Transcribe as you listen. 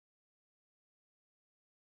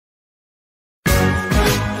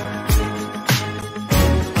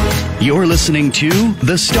You're listening to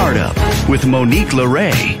The Startup with Monique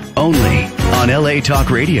LeRae, only on LA Talk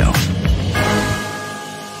Radio.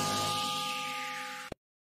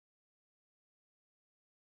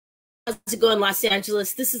 How's it going, Los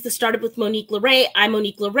Angeles? This is The Startup with Monique LeRae. I'm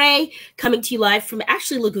Monique LeRae, coming to you live from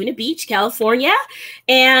actually Laguna Beach, California.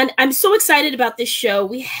 And I'm so excited about this show.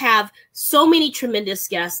 We have so many tremendous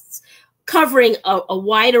guests covering a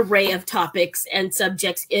wide array of topics and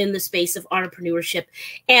subjects in the space of entrepreneurship.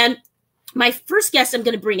 And my first guest I'm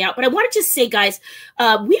going to bring out, but I want to just say, guys,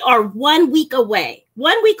 we are 1 week away.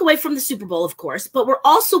 1 week away from the Super Bowl, of course, but we're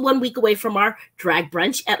also 1 week away from our drag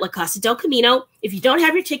brunch at La Casa del Camino. If you don't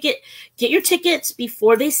have your ticket, get your tickets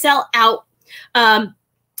before they sell out.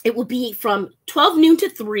 It will be from 12 noon to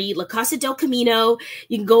 3, La Casa del Camino.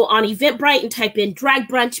 You can go on Eventbrite and type in drag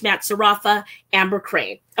brunch, Matt Sarafa, Amber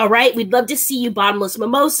Crane. All right. We'd love to see you. Bottomless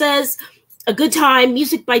mimosas, a good time,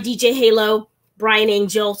 music by DJ Halo, Brian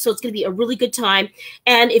Angel. So it's going to be a really good time.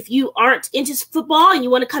 And if you aren't into football and you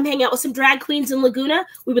want to come hang out with some drag queens in Laguna,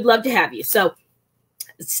 we would love to have you. So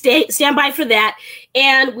stand by for that.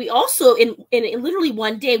 And we also, in literally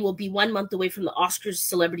one day, will be 1 month away from the Oscars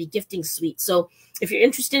Celebrity Gifting Suite. So if you're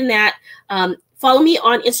interested in that, follow me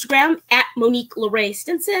on Instagram at Monique LeRae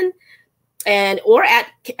Stinson, or at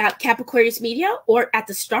Cap Aquarius Media, or at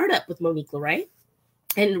The Startup with Monique LeRae.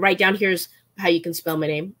 And right down here's how you can spell my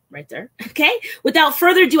name right there. Okay. Without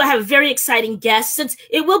further ado, I have a very exciting guest, since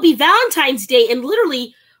it will be Valentine's Day in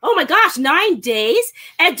literally, oh my gosh, 9 days.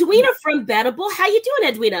 Edwina from Bettable. How you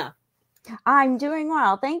doing, Edwina? I'm doing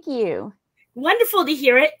well. Thank you. Wonderful to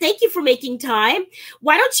hear it. Thank you for making time.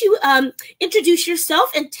 Why don't you introduce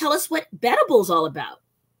yourself and tell us what Bettable's all about?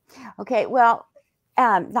 Okay. Well,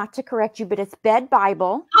 not to correct you, but it's Bed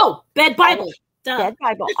Bible. Oh, Bed Bible. Bed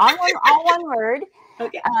Bible. All one word.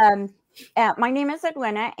 Okay. My name is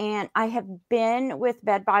Edwina, and I have been with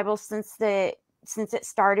Bed Bible since it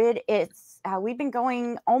started. We've been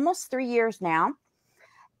going almost 3 years now,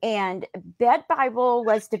 and Bed Bible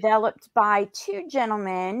was developed by two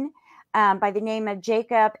gentlemen by the name of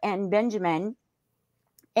Jacob and Benjamin,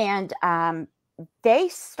 and they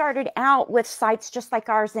started out with sites just like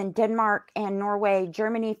ours in Denmark and Norway,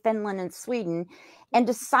 Germany, Finland, and Sweden, and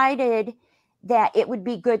decided that it would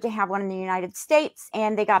be good to have one in the United States.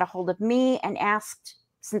 And they got a hold of me and asked,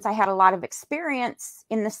 since I had a lot of experience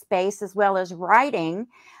in the space as well as writing,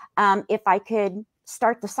 if I could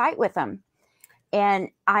start the site with them. And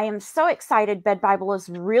I am so excited. Bed Bible has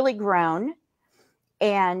really grown.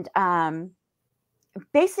 And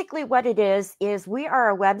basically what it is we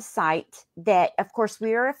are a website that, of course,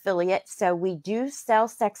 we are affiliate. So we do sell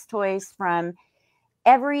sex toys from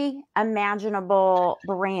every imaginable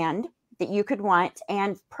brand that you could want,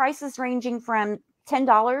 and prices ranging from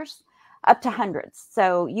 $10 up to hundreds.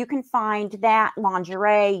 So you can find that,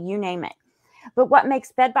 lingerie, you name it. But what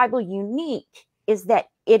makes Bed Bible unique is that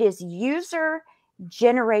it is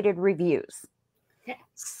user-generated reviews. Okay.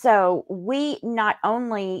 So we not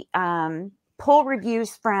only pull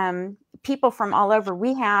reviews from people from all over,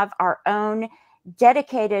 we have our own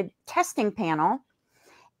dedicated testing panel,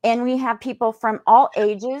 and we have people from all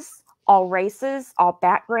ages, all races, all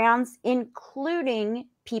backgrounds, including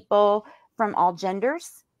people from all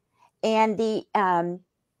genders, and the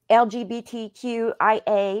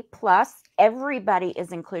LGBTQIA plus, everybody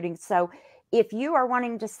is including. So if you are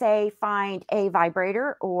wanting to find a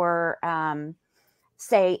vibrator or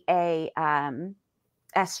say a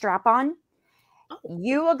strap-on,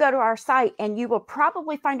 you will go to our site and you will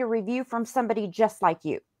probably find a review from somebody just like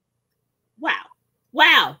you. Wow.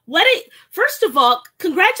 Wow. First of all,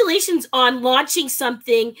 congratulations on launching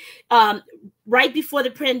something right before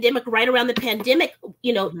the pandemic, right around the pandemic,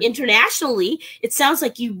 internationally. It sounds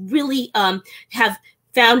like you really have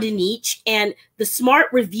found a niche, and the smart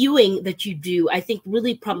reviewing that you do, I think,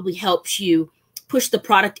 really probably helps you push the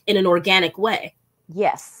product in an organic way.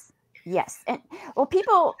 Yes. Yes. And well,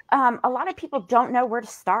 a lot of people don't know where to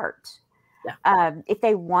start. Yeah. If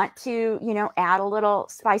they want to, add a little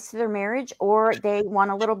spice to their marriage, or they want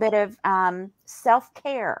a little bit of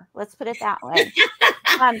self-care, let's put it that way.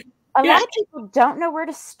 A lot of people don't know where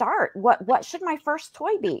to start. What should my first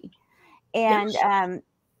toy be? And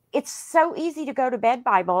it's so easy to go to Bed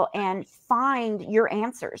Bible and find your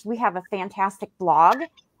answers. We have a fantastic blog,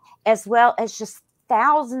 as well as just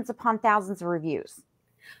thousands upon thousands of reviews.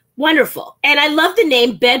 Wonderful. And I love the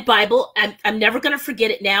name Bed Bible. I'm never going to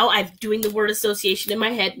forget it now. I'm doing the word association in my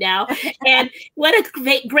head now. And what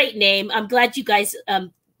a great name. I'm glad you guys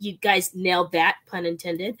nailed that, pun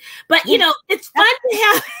intended. But, it's fun to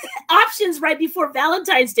have options right before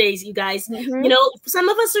Valentine's Day, you guys. Mm-hmm. Some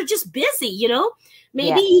of us are just busy,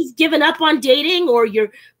 maybe you've given up on dating, or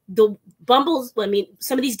you're the Bumbles, I mean,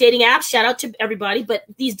 some of these dating apps, shout out to everybody, but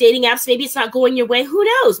these dating apps, maybe it's not going your way. Who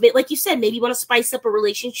knows? Like you said, maybe you want to spice up a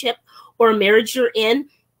relationship or a marriage you're in.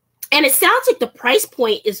 And it sounds like the price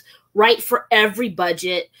point is right for every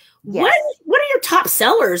budget. Yes. What are your top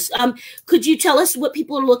sellers? Could you tell us what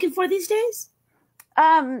people are looking for these days?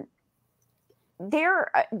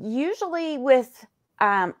 They're usually with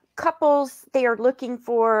couples, they are looking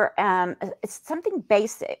for something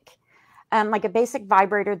basic. Like a basic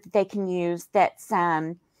vibrator that they can use that's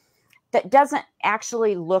that doesn't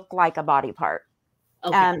actually look like a body part.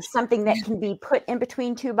 Okay. Something that can be put in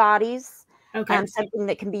between two bodies. Okay. Something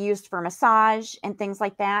that can be used for massage and things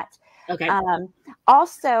like that. Okay.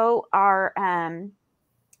 Also, our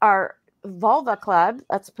vulva club,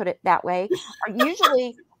 let's put it that way, are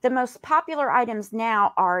usually the most popular items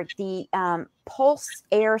now are the pulse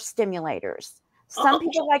air stimulators. Some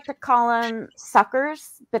people like to call them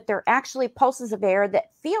suckers, but they're actually pulses of air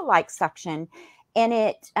that feel like suction, and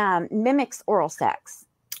it mimics oral sex.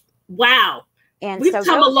 Wow. And we've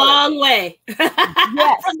come a long way.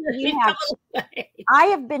 Yes, you have. I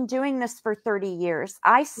have been doing this for 30 years.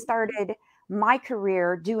 I started my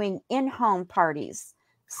career doing in-home parties,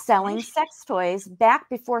 selling sex toys back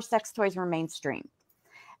before sex toys were mainstream.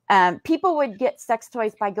 People would get sex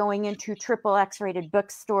toys by going into triple X-rated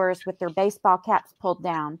bookstores with their baseball caps pulled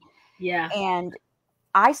down. Yeah. And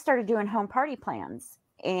I started doing home party plans.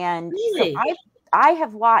 And really? So I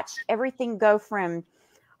have watched everything go from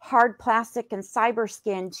hard plastic and cyber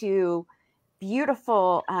skin to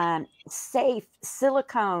beautiful, safe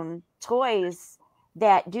silicone toys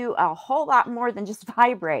that do a whole lot more than just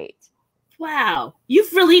vibrate. Wow.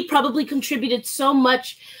 You've really probably contributed so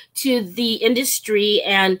much to the industry,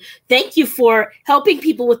 and thank you for helping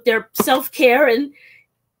people with their self-care and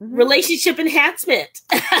relationship enhancement.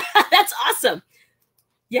 That's awesome.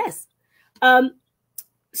 Yes.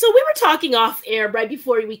 So we were talking off air right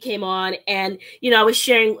before we came on, and, I was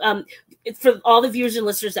sharing, for all the viewers and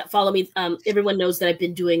listeners that follow me, everyone knows that I've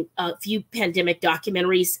been doing a few pandemic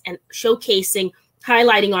documentaries and showcasing,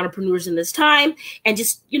 highlighting entrepreneurs in this time, and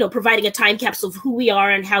just, providing a time capsule of who we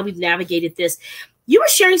are and how we've navigated this. You were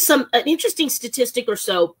sharing an interesting statistic or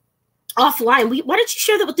so offline. Why don't you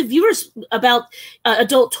share that with the viewers about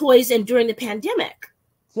adult toys and during the pandemic?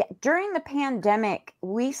 Yeah, during the pandemic,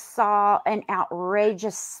 we saw an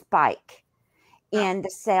outrageous spike in the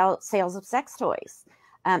sales of sex toys.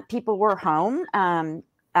 People were home.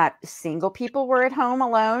 Single people were at home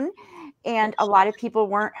alone. And a lot of people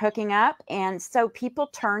weren't hooking up. And so people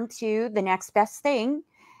turned to the next best thing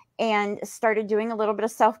and started doing a little bit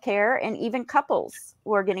of self-care, and even couples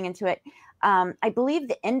were getting into it. I believe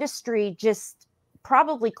the industry just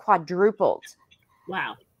probably quadrupled.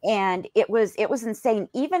 Wow. And it was insane.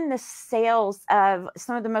 Even the sales of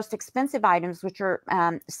some of the most expensive items, which are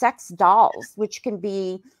sex dolls, which can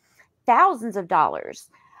be thousands of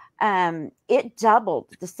dollars, it doubled.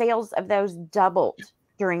 The sales of those doubled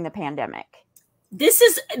during the pandemic. This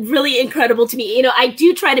is really incredible to me. I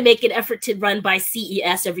do try to make an effort to run by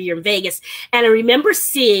CES every year in Vegas. And I remember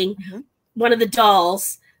seeing one of the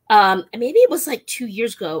dolls, maybe it was like 2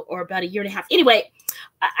 years ago or about a year and a half. Anyway,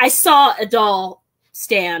 I saw a doll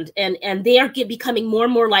stand, and they are becoming more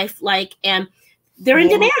and more lifelike, and they're in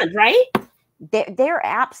demand, right? They're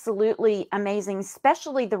absolutely amazing,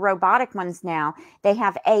 especially the robotic ones now. They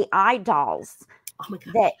have AI dolls. Oh my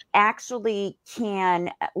God. That actually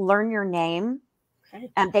can learn your name. Okay.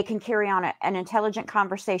 They can carry on an intelligent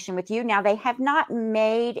conversation with you. Now, they have not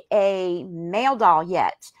made a male doll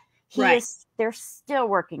yet. They're still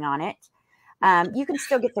working on it. You can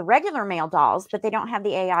still get the regular male dolls, but they don't have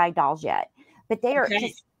the AI dolls yet. But they are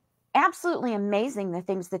just absolutely amazing, the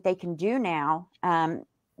things that they can do now.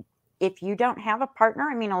 If you don't have a partner,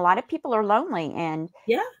 I mean, a lot of people are lonely, and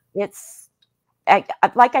it's,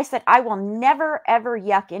 like I said, I will never, ever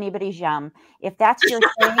yuck anybody's yum. If that's your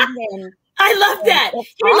thing, then I love that.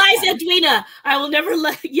 Here lies Edwina. I will never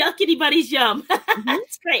yuck anybody's yum.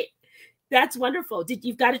 That's great. That's wonderful.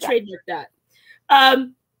 You've got to trademark that.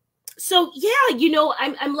 So yeah,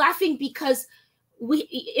 I'm laughing because we,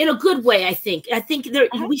 in a good way, I think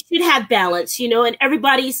we should have balance, and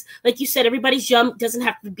everybody's, like you said, everybody's yum doesn't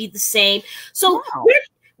have to be the same. So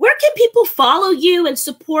where can people follow you and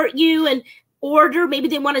support you and order? Maybe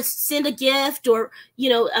they want to send a gift or,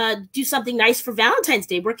 do something nice for Valentine's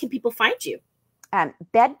Day. Where can people find you?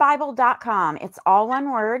 Bedbible.com. It's all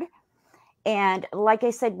one word. And like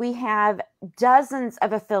I said, we have dozens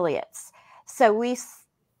of affiliates. So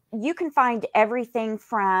you can find everything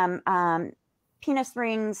from penis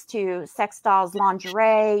rings to sex dolls,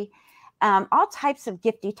 lingerie, all types of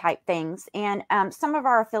gifty type things. And some of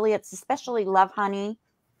our affiliates, especially Love Honey,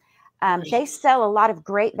 They sell a lot of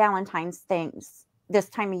great Valentine's things this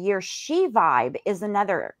time of year. She Vibe is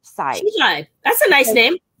another site. She Vibe. That's a nice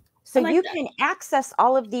name. So you can access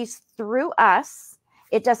all of these through us.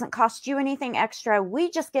 It doesn't cost you anything extra.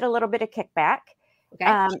 We just get a little bit of kickback.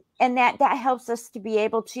 Okay. And that helps us to be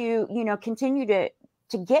able to, continue to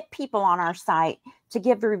get people on our site, to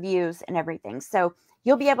give reviews and everything. So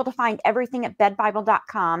you'll be able to find everything at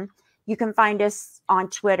bedbible.com. You can find us on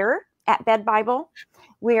Twitter at bedbible.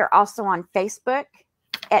 We are also on Facebook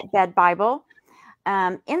at bedbible.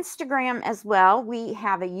 Instagram as well. We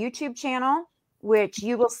have a YouTube channel, which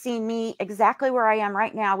you will see me exactly where I am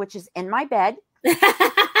right now, which is in my bed.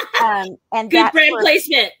 And good brand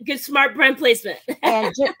placement, good smart brand placement.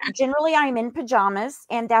 And generally I'm in pajamas,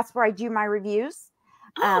 and that's where I do my reviews.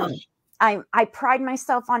 I pride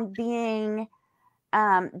myself on being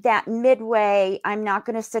that midway. I'm not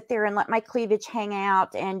going to sit there and let my cleavage hang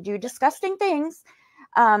out and do disgusting things.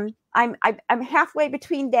 I'm halfway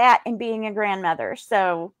between that and being a grandmother.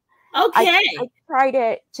 So okay, I try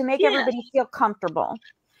to make everybody feel comfortable.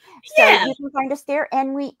 So you can find us there.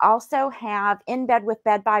 And we also have In Bed with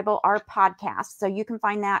Bed Bible, our podcast. So you can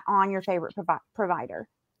find that on your favorite provider.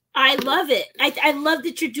 I love it. I love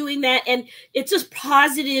that you're doing that. And it's just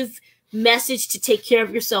positive message to take care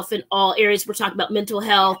of yourself in all areas. We're talking about mental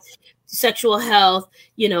health, sexual health,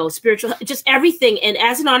 spiritual, just everything. And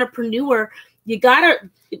as an entrepreneur, you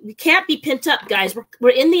can't be pent up, guys. We're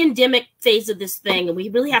in the endemic phase of this thing. And we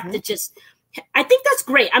really have to I think that's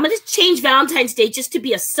great. I'm going to change Valentine's Day just to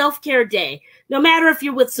be a self-care day, no matter if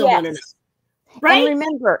you're with someone or not. Right? And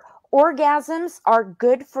remember, orgasms are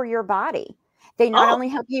good for your body. They not only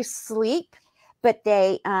help you sleep, but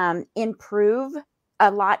they improve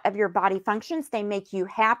a lot of your body functions. They make you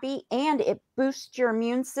happy, and it boosts your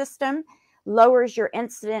immune system, lowers your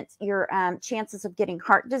chances of getting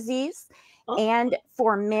heart disease. And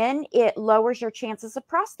for men, it lowers your chances of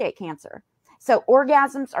prostate cancer. So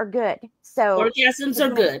orgasms are good. So orgasms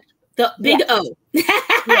are good. The big O.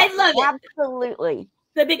 I love it. Absolutely.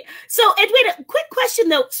 The big. So, and wait, a quick question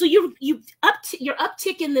though. So your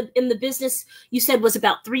uptick in the business, you said, was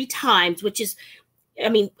about 3 times, which is, I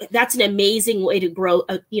mean, that's an amazing way to grow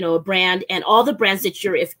a brand, and all the brands that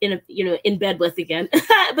you're in bed with again.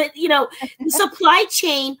 But the supply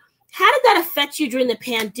chain, how did that affect you during the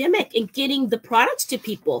pandemic and getting the products to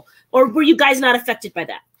people, or were you guys not affected by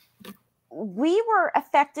that? We were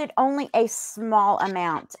affected only a small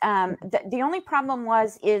amount. The only problem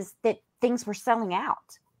is that things were selling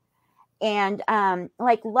out. And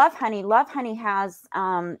like Love Honey has,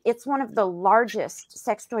 it's one of the largest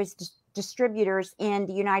sex toys distributors in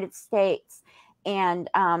the United States. And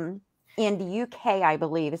in the UK, I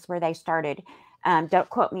believe, is where they started. Don't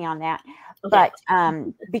quote me on that. Okay.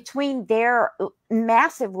 But between their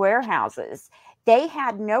massive warehouses, they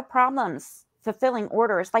had no problems fulfilling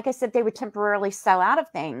orders. Like I said, they would temporarily sell out of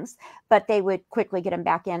things, but they would quickly get them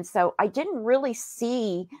back in. So I didn't really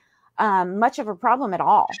see much of a problem at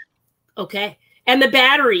all. Okay. And the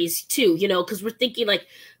batteries too, because we're thinking like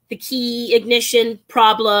the key ignition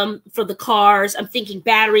problem for the cars. I'm thinking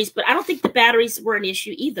batteries, but I don't think the batteries were an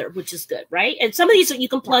issue either, which is good, right? And some of these you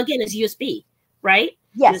can plug in as USB, right?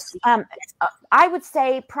 Yes. I would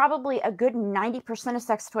say probably a good 90% of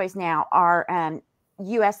sex toys now are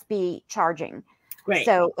USB charging. Great.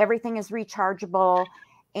 So everything is rechargeable,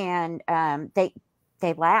 and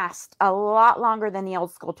they last a lot longer than the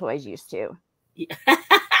old school toys used to.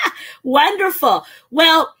 Wonderful.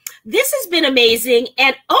 Well, this has been amazing.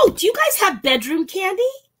 And do you guys have bedroom candy?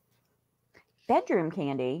 Bedroom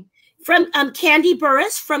candy from Candy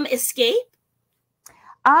Burris from Escape?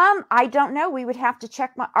 I don't know. We would have to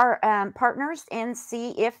check our partners and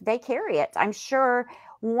see if they carry it. I'm sure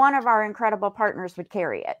one of our incredible partners would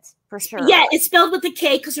carry it for sure. Yeah, it's spelled with a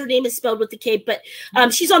K because her name is spelled with a K, but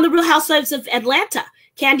she's on the Real Housewives of Atlanta,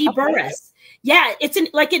 Candy Burris. Yeah, it's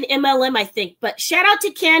like an MLM, I think. But shout out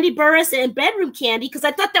to Candy Burris and Bedroom Candy, because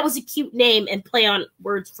I thought that was a cute name and play on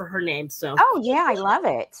words for her name. So yeah, I love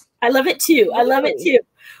it. I love it too. I love it too.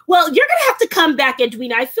 Well, you're gonna have to come back,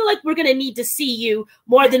 Edwina. I feel like we're gonna need to see you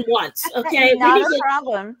more than once. Okay, not a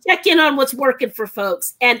problem. Check in on what's working for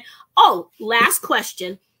folks. And last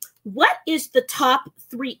question: what is the top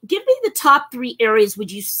 3? Give me the top 3 areas.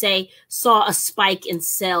 Would you say saw a spike in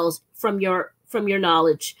sales from your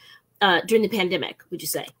knowledge during the pandemic? Would you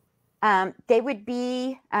say? They would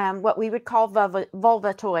be what we would call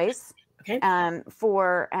vulva toys. Okay.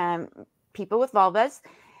 For people with vulvas.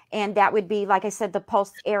 And that would be, like I said, the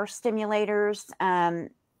pulse air stimulators,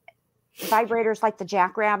 vibrators like the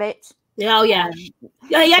Jackrabbit. Oh, yeah.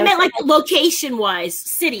 I meant like location-wise,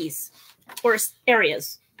 cities or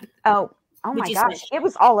areas. Oh, Oh would my you gosh, say? it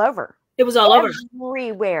was all over. It was all over.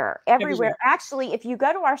 Everywhere. Everywhere. Actually, if you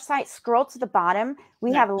go to our site, scroll to the bottom,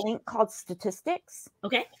 we have a link called statistics.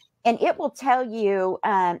 Okay. And it will tell you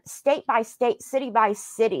state by state, city by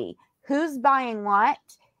city, who's buying what,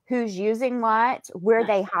 who's using what, where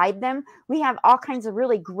they hide them. We have all kinds of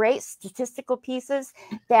really great statistical pieces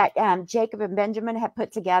that Jacob and Benjamin have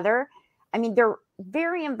put together. I mean, they're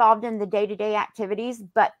very involved in the day-to-day activities,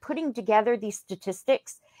 but putting together these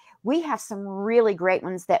statistics, we have some really great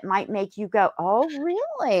ones that might make you go, oh,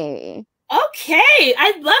 really? Okay,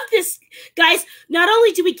 I love this. Guys, not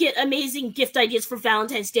only do we get amazing gift ideas for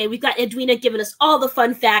Valentine's Day, we've got Edwina giving us all the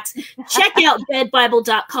fun facts. Check out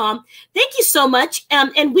bedbible.com. Thank you so much.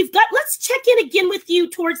 And let's check in again with you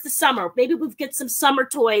towards the summer. Maybe we'll get some summer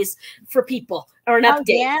toys for people or an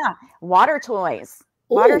update. Yeah, water toys.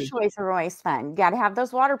 Ooh. Water toys are always fun. You got to have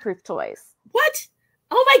those waterproof toys. What?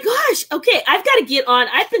 Oh my gosh. Okay, I've got to get on.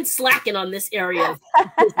 I've been slacking on this area.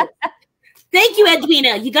 Thank you,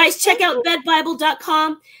 Edwina. You guys check out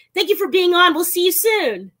bedbible.com. Thank you for being on. We'll see you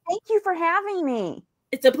soon. Thank you for having me.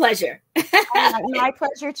 It's a pleasure. My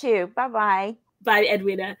pleasure too. Bye-bye. Bye,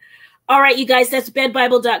 Edwina. All right, you guys, that's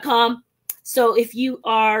bedbible.com. So if you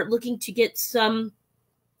are looking to get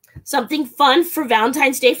something fun for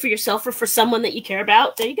Valentine's Day for yourself or for someone that you care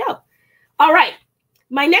about, there you go. All right,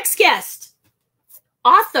 my next guest,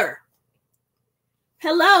 author.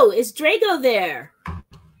 Hello, is Drago there?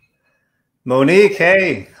 Monique,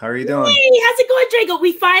 hey, how are you doing? Hey, how's it going, Drago?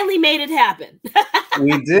 We finally made it happen.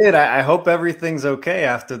 We did. I hope everything's okay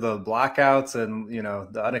after the blackouts and,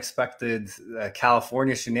 the unexpected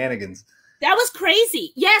California shenanigans. That was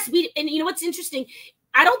crazy. Yes, and you know what's interesting?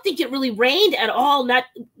 I don't think it really rained at all, not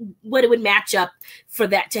what it would match up for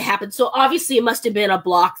that to happen. So obviously it must have been a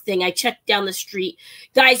block thing. I checked down the street.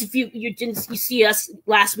 Guys, if you see us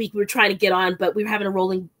last week, we were trying to get on, but we were having a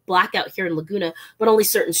rolling blackout here in Laguna, but only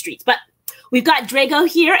certain streets. But we've got Drago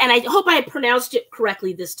here, and I hope I pronounced it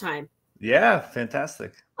correctly this time. Yeah,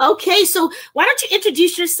 fantastic. Okay, so why don't you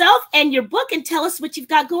introduce yourself and your book and tell us what you've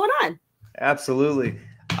got going on? Absolutely.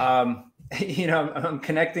 I'm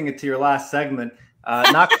connecting it to your last segment.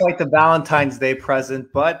 Not quite the Valentine's Day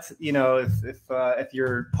present, but if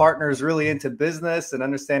your partner is really into business and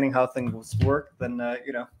understanding how things work, then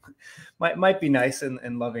might be nice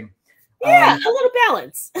and loving. Yeah, a little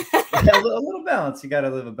balance. Yeah, a little balance. You got to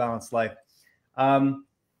live a balanced life.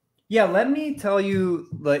 Let me tell you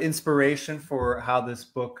the inspiration for how this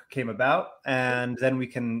book came about, and then we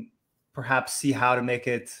can perhaps see how to make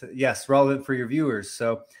it, relevant for your viewers.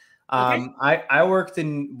 So I worked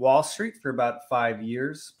in Wall Street for about 5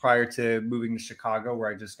 years prior to moving to Chicago, where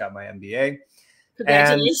I just got my MBA.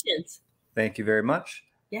 Congratulations. And thank you very much.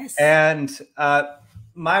 Yes. And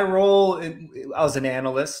my role, I was an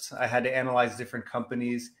analyst. I had to analyze different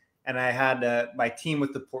companies. And I had my team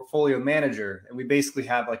with the portfolio manager, and we basically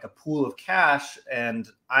have like a pool of cash, and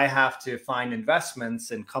I have to find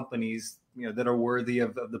investments in companies, that are worthy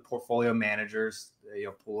of the portfolio manager's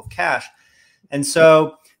pool of cash. And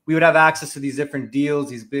so we would have access to these different deals,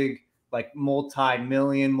 these big, like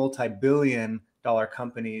multi-million, multi-billion dollar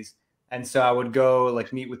companies. And so I would go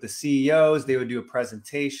meet with the CEOs, they would do a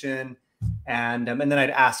presentation, and then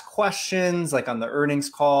I'd ask questions on the earnings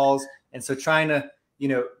calls. And so trying to,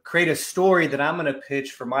 create a story that I'm going to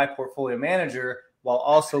pitch for my portfolio manager while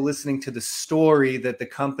also listening to the story that the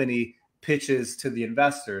company pitches to the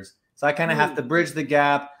investors. So I kind of have to bridge the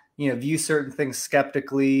gap, view certain things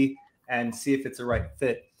skeptically and see if it's a right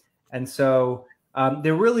fit. And so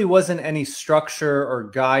there really wasn't any structure or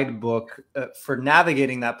guidebook for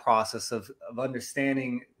navigating that process of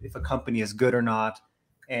understanding if a company is good or not,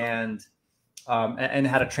 and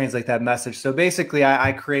how to translate that message. So basically,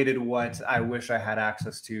 I created what I wish I had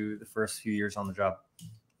access to the first few years on the job.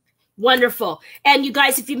 Wonderful. And you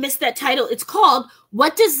guys, if you missed that title, it's called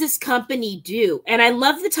What Does This Company Do? And I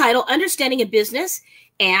love the title, Understanding a Business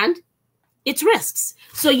and Its Risks.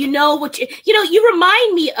 So you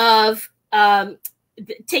remind me of, I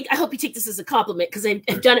hope you take this as a compliment because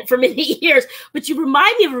I've done it for many years, but you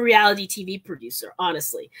remind me of a reality TV producer,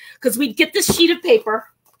 honestly, because we'd get this sheet of paper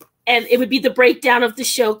and it would be the breakdown of the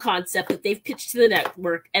show concept that they've pitched to the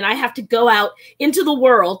network. And I have to go out into the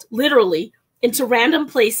world, literally, into random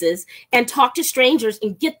places and talk to strangers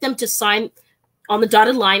and get them to sign on the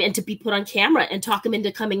dotted line and to be put on camera and talk them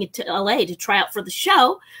into coming into LA to try out for the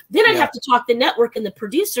show. Then I'd have to talk the network and the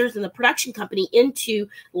producers and the production company into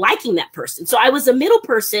liking that person. So I was a middle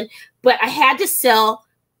person, but I had to sell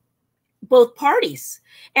both parties.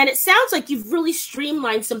 And it sounds like you've really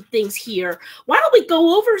streamlined some things here. Why don't we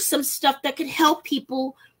go over some stuff that could help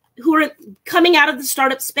people who are coming out of the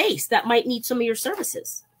startup space that might need some of your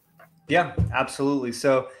services? Yeah, absolutely.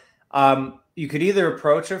 So you could either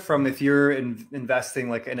approach it from if you're investing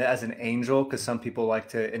like as an angel, because some people like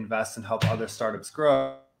to invest and help other startups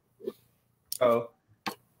grow.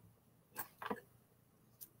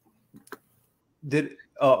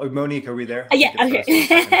 Monique, are we there? Yeah, I'm here.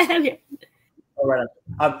 I'm here. All right.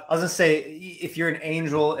 I was gonna say, if you're an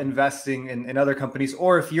angel investing in other companies,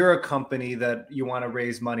 or if you're a company that you want to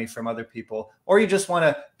raise money from other people, or you just want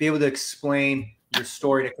to be able to explain your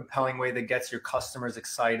story in a compelling way that gets your customers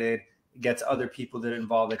excited, gets other people that are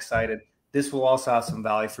involved excited, this will also have some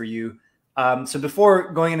value for you. So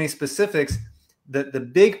before going into any specifics, the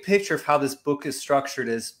big picture of how this book is structured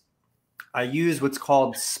is I use what's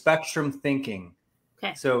called spectrum thinking.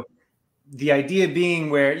 Okay. So the idea being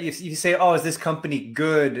where if you say, oh, is this company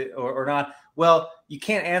good or not? Well, you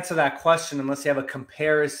can't answer that question unless you have a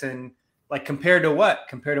comparison, like compared to what?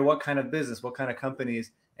 Compared to what kind of business, what kind of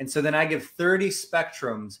companies? And so then I give 30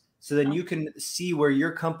 spectrums so then you can see where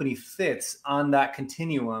your company fits on that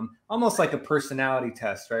continuum, almost like a personality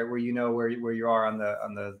test, right? Where you know where you are on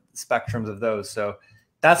the spectrums of those. So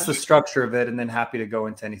that's the structure of it. And then happy to go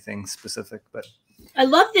into anything specific, but I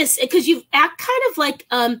love this because you act kind of like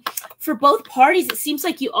for both parties. It seems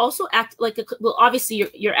like you also act like well, obviously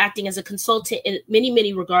you're acting as a consultant in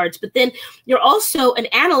many regards, but then you're also an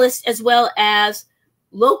analyst as well as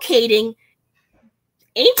locating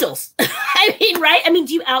angels. I mean, right? I mean,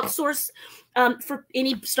 do you outsource for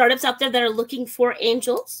any startups out there that are looking for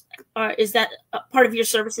angels, or is that a part of your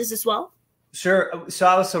services as well? Sure.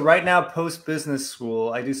 So right now, post business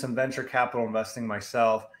school, I do some venture capital investing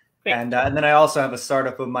myself. Great. And then I also have a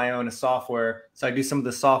startup of my own, a software. So I do some of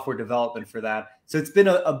the software development for that. So it's been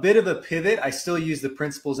a bit of a pivot. I still use the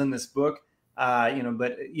principles in this book, but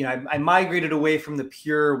I migrated away from the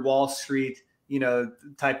pure Wall Street,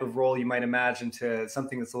 type of role you might imagine to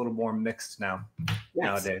something that's a little more mixed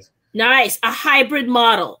nowadays. Nice. A hybrid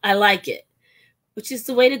model. I like it, which is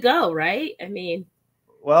the way to go, right? I mean,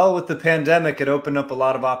 well, with the pandemic, it opened up a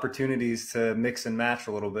lot of opportunities to mix and match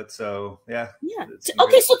a little bit. So, yeah.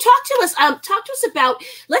 Okay, so talk to us about,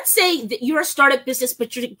 let's say that you're a startup business,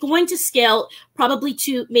 but you're going to scale probably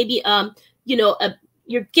to maybe,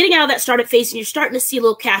 you're getting out of that startup phase and you're starting to see a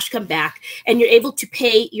little cash come back and you're able to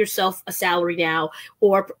pay yourself a salary now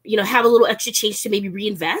or, have a little extra change to maybe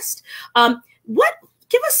reinvest.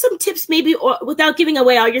 Give us some tips, maybe, or without giving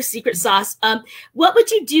away all your secret sauce. What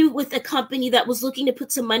would you do with a company that was looking to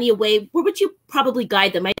put some money away? Where would you probably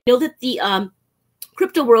guide them? I know that the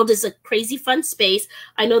crypto world is a crazy fun space.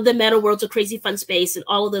 I know the meta world's a crazy fun space, and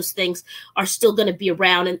all of those things are still going to be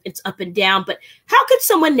around, and it's up and down. But how could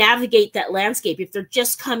someone navigate that landscape if they're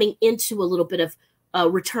just coming into a little bit of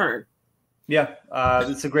return? Yeah,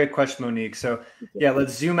 that's a great question, Monique. So yeah,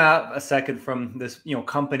 let's zoom out a second from this,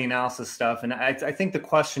 company analysis stuff. And I think the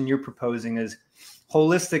question you're proposing is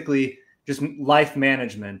holistically just life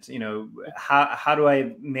management. How do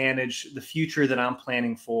I manage the future that I'm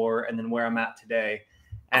planning for and then where I'm at today?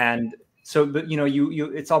 And so, but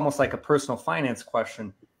it's almost like a personal finance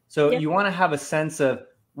question. So you want to have a sense of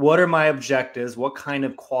what are my objectives? What kind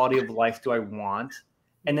of quality of life do I want?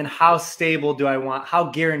 And then how stable do I want? How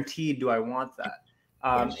guaranteed do I want that?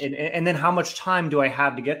 And then how much time do I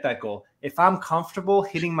have to get that goal? If I'm comfortable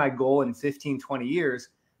hitting my goal in 15, 20 years,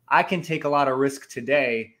 I can take a lot of risk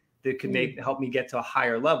today that could help me get to a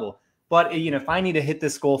higher level. But if I need to hit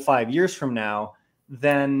this goal 5 years from now,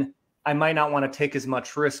 then I might not want to take as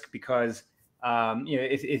much risk because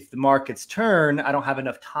if the markets turn, I don't have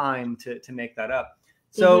enough time to make that up.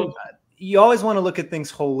 So you always want to look at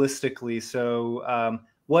things holistically. So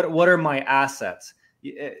what are my assets?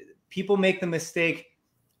 People make the mistake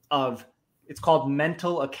of, it's called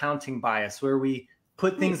mental accounting bias, where we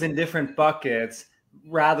put things in different buckets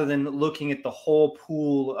rather than looking at the whole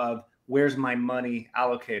pool of where's my money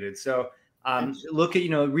allocated. So look at,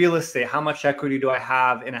 real estate. How much equity do I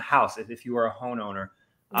have in a house if you are a homeowner?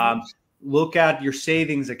 Look at your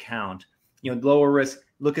savings account, lower risk.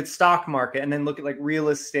 Look at stock market, and then look at like real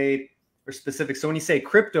estate or specific. So when you say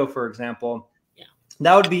crypto, for example,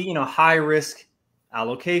 that would be, high risk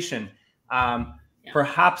allocation.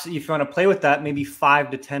 Perhaps if you want to play with that, maybe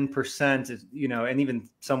 5 to 10%, and even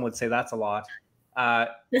some would say that's a lot.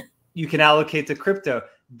 You can allocate to crypto.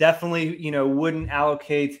 Definitely, wouldn't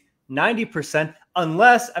allocate 90%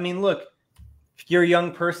 unless, look, if you're a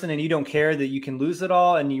young person and you don't care that you can lose it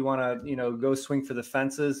all and you want to, go swing for the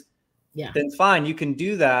fences, then fine, you can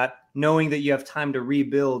do that knowing that you have time to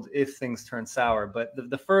rebuild if things turn sour. But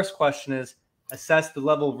the first question is assess the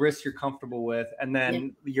level of risk you're comfortable with and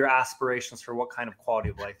then your aspirations for what kind of quality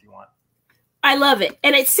of life you want. I love it.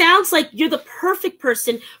 And it sounds like you're the perfect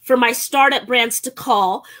person for my startup brands to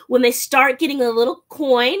call when they start getting a little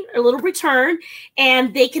coin, a little return,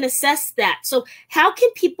 and they can assess that. So how can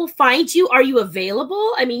people find you? Are you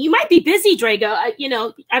available? I mean, you might be busy, Drago.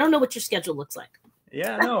 I don't know what your schedule looks like.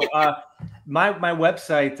 Yeah, no. My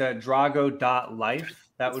website, drago.life,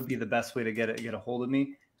 that would be the best way to get a hold of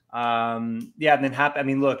me. Yeah, and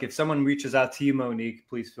then look, if someone reaches out to you, Monique,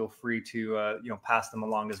 please feel free to pass them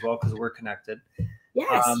along as well, because we're connected.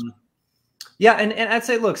 Yes. Yeah, and I'd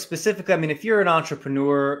say, look, specifically, I mean, if you're an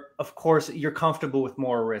entrepreneur, of course, you're comfortable with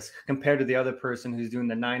more risk compared to the other person who's doing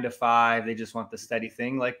the 9 to 5. They just want the steady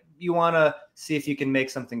thing. Like, you want to see if you can make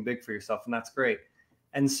something big for yourself, and that's great.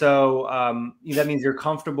 And so that means you're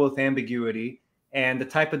comfortable with ambiguity, and the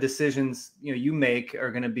type of decisions you make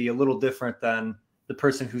are going to be a little different than the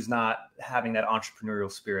person who's not having that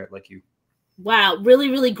entrepreneurial spirit like you. Wow. Really,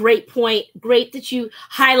 really great point. Great that you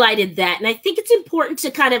highlighted that. And I think it's important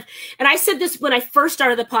to and I said this when I first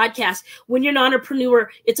started the podcast, when you're an entrepreneur,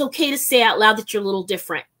 it's okay to say out loud that you're a little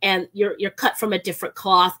different and you're cut from a different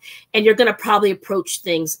cloth, and you're going to probably approach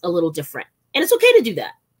things a little different. And it's okay to do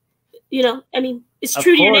that. It's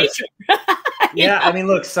true to your nature. Yeah. I mean,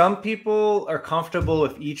 look, some people are comfortable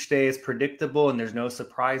if each day is predictable and there's no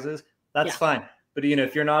surprises. That's fine. But,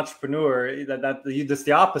 if you're an entrepreneur, that's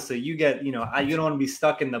the opposite. You get, you don't want to be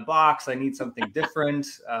stuck in the box. I need something different.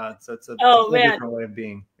 So it's a different way of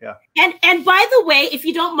being. Yeah. And by the way, if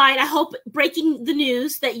you don't mind, I hope breaking the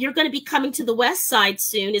news that you're going to be coming to the West Side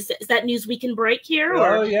soon. Is that news we can break here?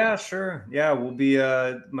 Or? Oh, yeah, sure. Yeah, we'll be,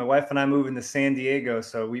 my wife and I moving to San Diego.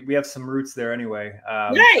 So we have some roots there anyway.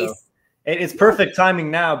 Nice. So it's perfect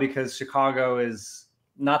timing now because Chicago is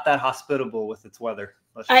not that hospitable with its weather.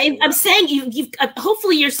 I'm saying you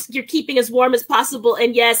hopefully you're keeping as warm as possible.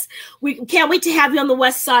 And yes, we can't wait to have you on the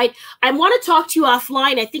West Side. I want to talk to you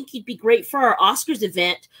offline. I think you'd be great for our Oscars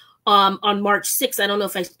event on March 6th. I don't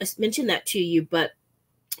know if I mentioned that to you, but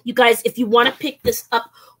you guys, if you want to pick this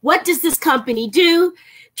up, what does this company do?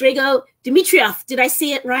 Drago Dimitriev, did I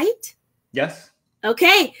say it right? Yes.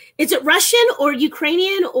 Okay. Is it Russian or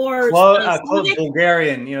Ukrainian or close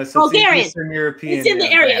Bulgarian? So Bulgarian. It's Eastern European. It's in the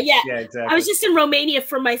area. Yeah. Yeah, exactly. I was just in Romania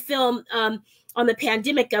for my film on the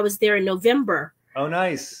pandemic. I was there in November. Oh,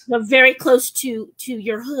 nice. So very close to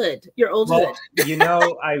your hood, your old hood.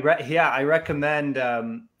 I recommend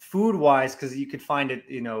food wise, because you could find it,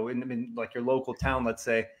 in like your local town. Let's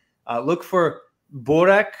say, look for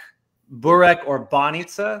burek or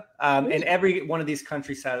banitsa. And every one of these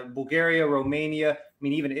countries have Bulgaria, Romania,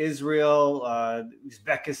 even Israel,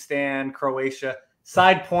 Uzbekistan, Croatia.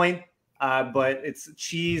 Side point, but it's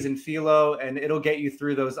cheese and phyllo, and it'll get you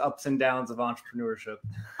through those ups and downs of entrepreneurship.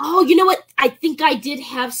 Oh, you know what? I think I did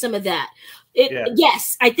have some of that.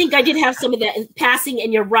 Yes, I think I did have some of that in passing,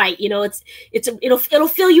 and you're right. It'll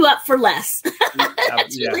fill you up for less.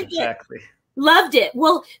 Yeah, exactly. Loved it.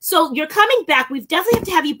 Well, so you're coming back. We definitely have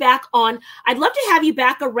to have you back on. I'd love to have you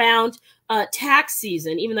back around tax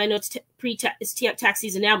season, even though I know it's tax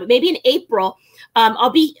season now, but maybe in April. I'll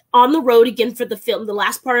be on the road again for the film, the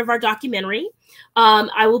last part of our documentary.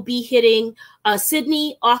 I will be hitting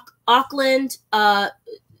Sydney, Auckland,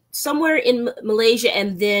 somewhere in Malaysia,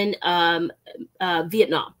 and then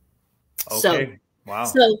Vietnam. Okay. So, wow.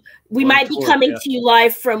 So we might be coming to you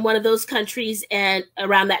live from one of those countries and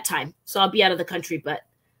around that time. So I'll be out of the country, but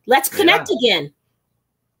let's connect again.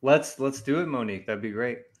 Let's do it, Monique. That'd be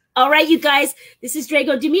great. All right, you guys, this is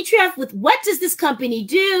Drago Dimitriev with What Does This Company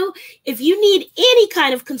Do? If you need any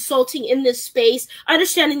kind of consulting in this space,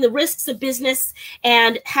 understanding the risks of business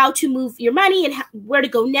and how to move your money and where to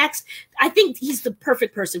go next, I think he's the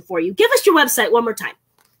perfect person for you. Give us your website one more time.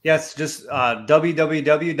 Yes, just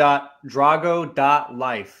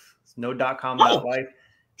www.drago.life. No .com, .life.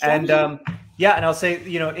 And and I'll say,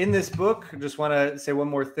 in this book, I just want to say one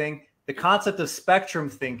more thing. The concept of spectrum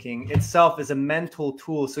thinking itself is a mental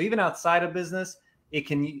tool. So even outside of business, it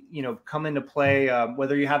can, come into play,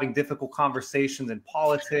 whether you're having difficult conversations in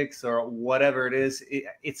politics or whatever it is.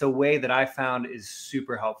 It's a way that I found is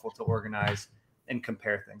super helpful to organize and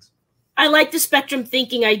compare things. I like the spectrum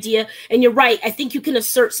thinking idea. And you're right. I think you can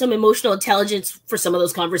assert some emotional intelligence for some of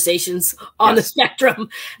those conversations on the spectrum.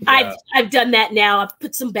 Yeah. I've done that now. I've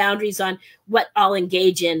put some boundaries on what I'll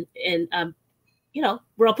engage in and,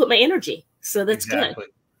 where I'll put my energy. So that's good.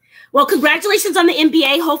 Well, congratulations on the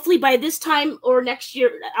MBA. Hopefully by this time or next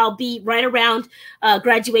year, I'll be right around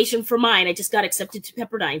graduation for mine. I just got accepted to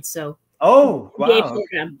Pepperdine. So. Oh, wow.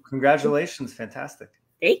 Congratulations. Fantastic.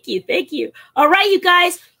 Thank you. Thank you. All right, you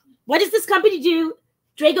guys. What does this company do?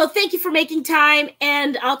 Drago, thank you for making time,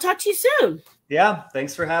 and I'll talk to you soon. Yeah,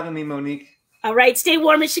 thanks for having me, Monique. All right. Stay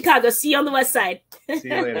warm in Chicago. See you on the West Side. See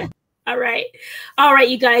you later. All right. All right,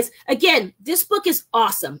 you guys. Again, this book is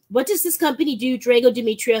awesome. What does this company do? Drago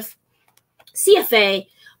Dimitriev, CFA,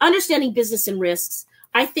 Understanding Business and Risks.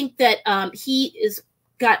 I think that he is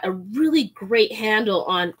got a really great handle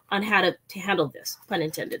on how to handle this, pun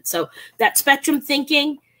intended. So that spectrum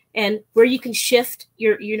thinking and where you can shift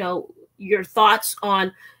your thoughts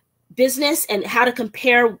on business and how to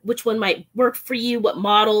compare which one might work for you, what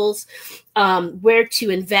models, where to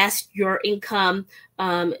invest your income.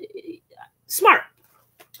 Smart.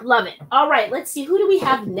 Love it. All right, let's see. Who do we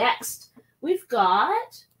have next? We've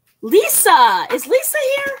got Lisa. Is Lisa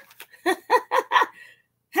here?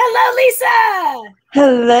 Hello, Lisa.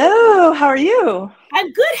 Hello. How are you?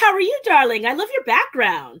 I'm good. How are you, darling? I love your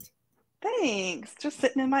background. Thanks. Just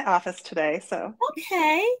sitting in my office today. So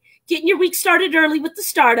okay. Getting your week started early with the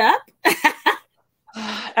startup.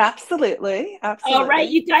 Absolutely. All right,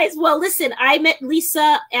 you guys. Well, listen, I met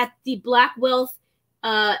Lisa at the Black Wealth.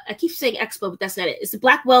 I keep saying Expo, but that's not it. It's the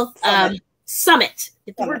Black Wealth Summit.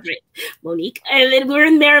 Get the word right, Monique. And then we're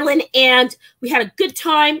in Maryland, and we had a good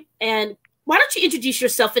time. And why don't you introduce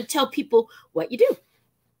yourself and tell people what you do?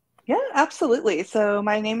 Yeah, absolutely. So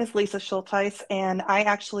my name is Lisa Schulteis, and I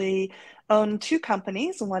actually own two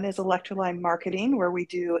companies. One is Electroline Marketing, where we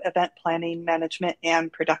do event planning, management,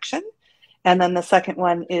 and production. And then the second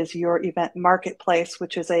one is Your Event Marketplace,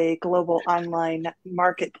 which is a global online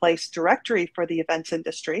marketplace directory for the events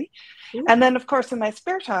industry. Ooh. And then, of course, in my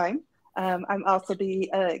spare time, I'm also the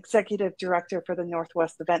executive director for the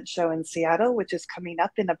Northwest Event Show in Seattle, which is coming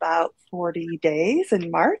up in about 40 days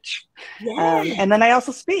in March. And then I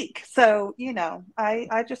also speak. So,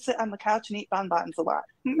 I just sit on the couch and eat bonbons a lot.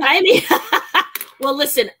 I mean, well,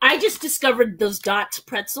 listen, I just discovered those Dot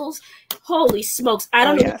pretzels. Holy smokes. I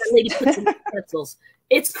don't know what that lady puts in the pretzels.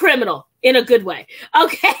 It's criminal in a good way.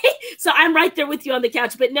 Okay. So I'm right there with you on the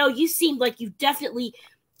couch. But no, you seem like you definitely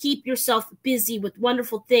keep yourself busy with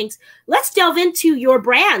wonderful things. Let's delve into your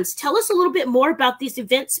brands. Tell us a little bit more about these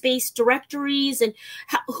event space directories and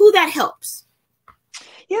who that helps.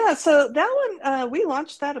 Yeah, so that one, we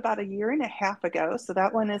launched that about 1.5 years ago. So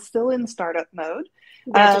that one is still in startup mode.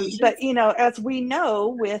 But, as we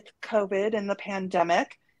know, with COVID and the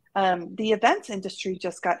pandemic, the events industry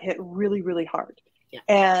just got hit really, really hard. Yeah.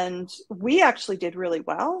 And we actually did really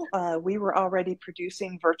well. We were already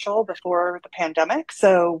producing virtual before the pandemic,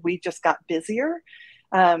 so we just got busier.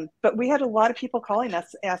 But we had a lot of people calling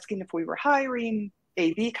us asking if we were hiring.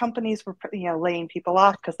 AV companies were, laying people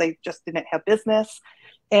off because they just didn't have business.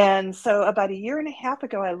 And so about 1.5 years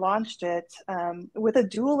ago, I launched it with a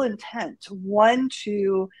dual intent. One,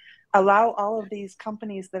 to allow all of these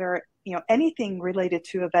companies that are, anything related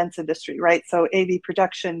to events industry, right? So AV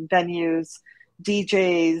production, venues,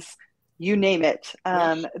 DJs, you name it,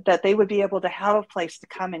 that they would be able to have a place to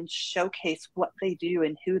come and showcase what they do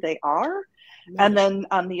and who they are. And then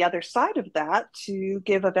on the other side of that, to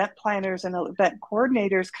give event planners and event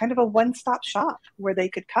coordinators kind of a one-stop shop where they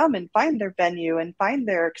could come and find their venue and find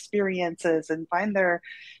their experiences and find their,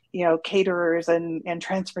 caterers and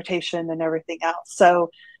transportation and everything else.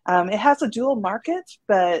 So it has a dual market,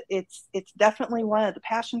 but it's definitely one of the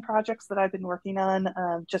passion projects that I've been working on,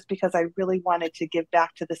 just because I really wanted to give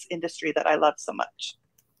back to this industry that I love so much.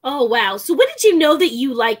 Oh, wow. So when did you know that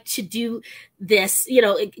you like to do this,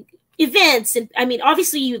 events? And I mean,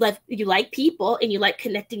 obviously you like people and you like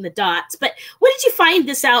connecting the dots, but when did you find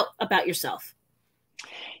this out about yourself?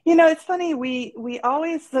 It's funny. We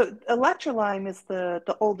always, the Electroline is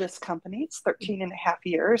the oldest company. It's 13.5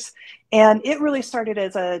 years. And it really started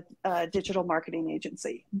as a digital marketing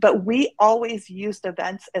agency. But we always used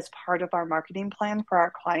events as part of our marketing plan for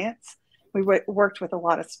our clients. We worked with a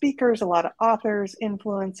lot of speakers, a lot of authors,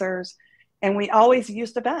 influencers, and we always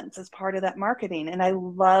used events as part of that marketing. And I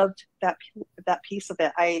loved that piece of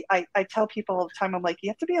it. I tell people all the time, I'm like, you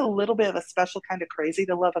have to be a little bit of a special kind of crazy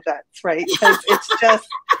to love events, right? Because it's just,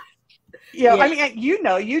 I mean,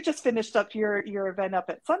 you just finished up your event up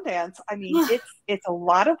at Sundance. I mean, it's a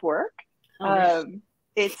lot of work.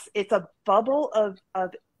 It's a bubble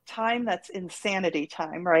of time that's insanity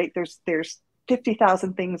time, right? There's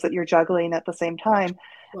 50,000 things that you're juggling at the same time.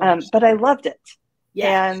 But I loved it.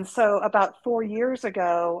 Yeah. And so about 4 years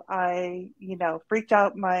ago, I, freaked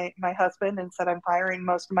out my husband and said, I'm firing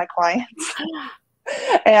most of my clients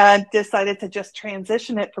and decided to just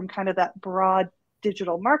transition it from kind of that broad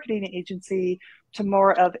digital marketing agency to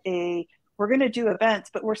more of we're going to do events,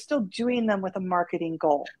 but we're still doing them with a marketing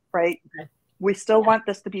goal, right? Okay. We still want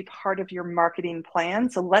this to be part of your marketing plan.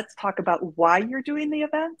 So let's talk about why you're doing the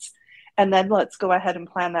events. And then let's go ahead and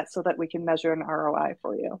plan that so that we can measure an ROI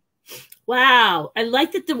for you. Wow. I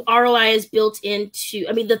like that the ROI is built into,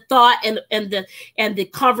 I mean, the thought and the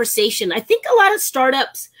conversation. I think a lot of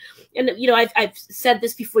startups, and you know, I've said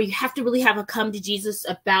this before, you have to really have a come to Jesus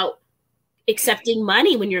about accepting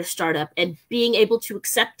money when you're a startup and being able to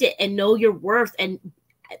accept it and know your worth and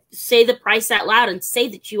say the price out loud and say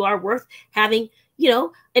that you are worth having, you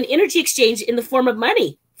know, an energy exchange in the form of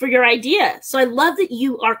money for your idea. So I love that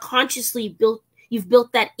you are consciously you've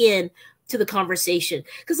built that in to the conversation,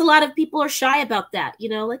 because a lot of people are shy about that, you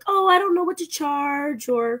know, like, oh, I don't know what to charge,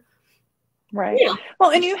 or right. You know.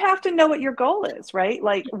 Well, and you have to know what your goal is, right?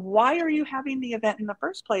 Like, why are you having the event in the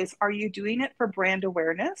first place? Are you doing it for brand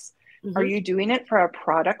awareness? Mm-hmm. Are you doing it for a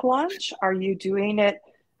product launch? Are you doing it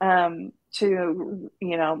to,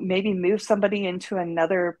 you know, maybe move somebody into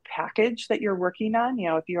another package that you're working on?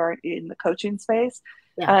 You know, if you are in the coaching space,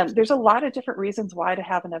 there's a lot of different reasons why to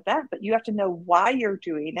have an event, but you have to know why you're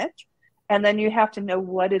doing it. And then you have to know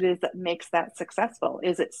what it is that makes that successful.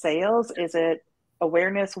 Is it sales? Is it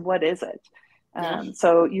awareness? What is it?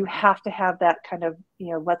 So you have to have that kind of,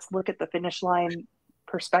 you know, let's look at the finish line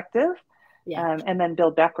perspective, and then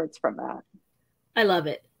build backwards from that. I love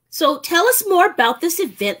it. So tell us more about this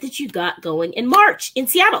event that you got going in March in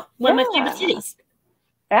Seattle, one of my favorite cities.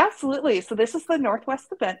 Absolutely. So this is the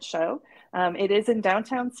Northwest Event Show. It is in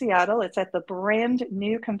downtown Seattle. It's at the brand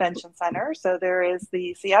new convention center. So there is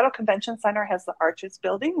the Seattle Convention Center has the Arches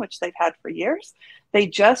building, which they've had for years. They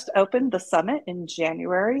just opened the Summit in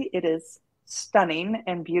January. It is stunning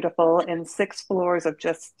and beautiful, and 6 floors of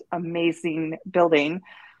just amazing building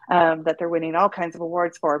that they're winning all kinds of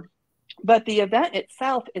awards for. But the event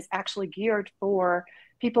itself is actually geared for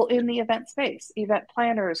people in the event space, event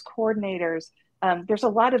planners, coordinators. There's a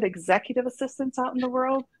lot of executive assistants out in the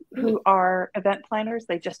world who are event planners.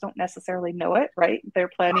 They just don't necessarily know it, right?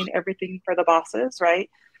 They're planning everything for the bosses, right?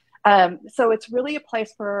 So it's really a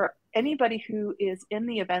place for anybody who is in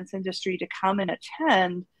the events industry to come and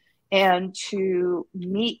attend and to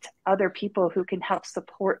meet other people who can help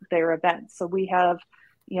support their events. So we have,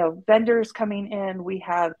 you know, vendors coming in. We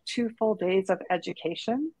have 2 full days of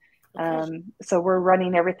education. So we're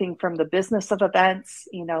running everything from the business of events,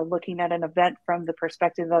 you know, looking at an event from the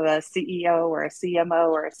perspective of a CEO or a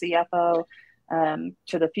CMO or a CFO,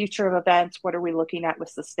 to the future of events. What are we looking at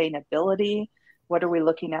with sustainability? What are we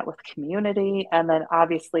looking at with community? And then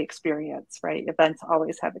obviously experience, right? Events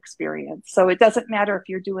always have experience. So it doesn't matter if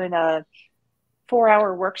you're doing a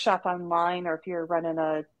 4-hour workshop online or if you're running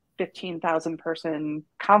a 15,000 person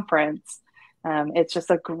conference. It's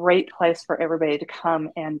just a great place for everybody to come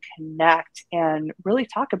and connect and really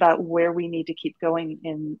talk about where we need to keep going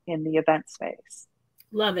in the event space.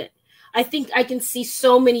 Love it. I think I can see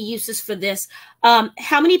so many uses for this.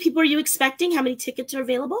 How many people are you expecting? How many tickets are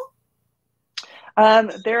available?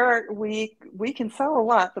 We can sell a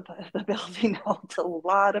lot. The building holds a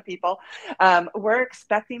lot of people. We're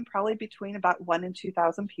expecting probably between about 1,000 and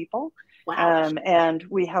 2,000 people. Wow. And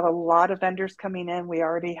we have a lot of vendors coming in. We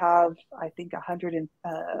already have, I think,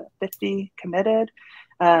 150 committed.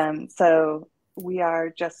 So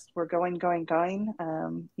we're going.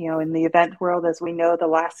 You know, in the event world, as we know,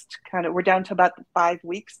 we're down to about 5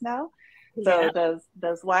 weeks now. So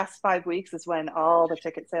those last 5 weeks is when all the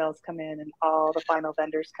ticket sales come in and all the final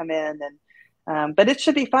vendors come in. And but it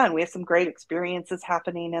should be fun. We have some great experiences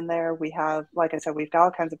happening in there. We have, like I said, we've got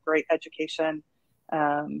all kinds of great education.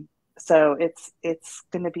 So it's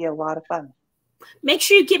going to be a lot of fun. Make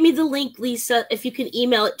sure you give me the link, Lisa. If you can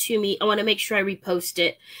email it to me, I want to make sure I repost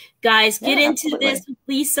it. Guys, get into absolutely. this with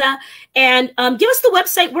Lisa, and give us the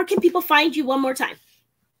website. Where can people find you one more time?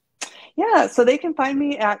 Yeah, so they can find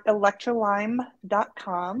me at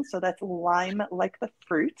electralime.com. So that's lime like the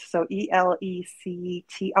fruit. So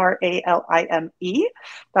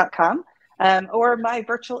ELECTRALIME.com. Or my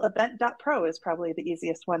virtualevent.pro is probably the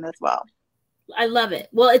easiest one as well. I love it.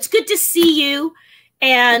 Well, it's good to see you.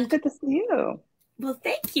 And it's good to see you. Well,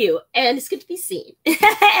 thank you. And it's good to be seen.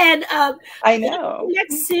 And I know.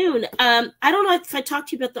 Next soon. I don't know if I talked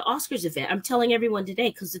to you about the Oscars event. I'm telling everyone today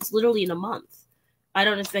because it's literally in a month. I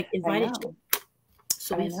don't know if I invited you.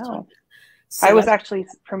 So we know. So I was actually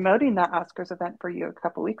promoting that Oscars event for you a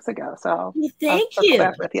couple weeks ago. So thank you.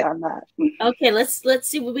 I'll with you on that. Okay, let's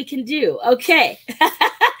see what we can do. Okay.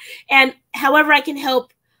 And however I can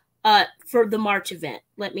help for the March event,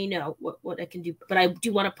 let me know what I can do. But I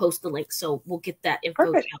do want to post the link, so we'll get that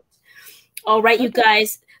info out. All right, you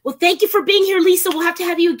guys. Well, thank you for being here, Lisa. We'll have to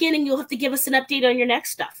have you again, and you'll have to give us an update on your next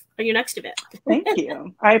stuff, on your next event. Thank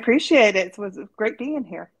you. I appreciate it. It was great being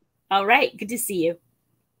here. All right. Good to see you.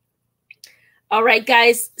 All right,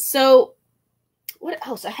 guys. So what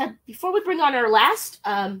else I had before we bring on our last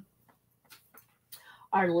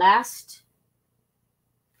our last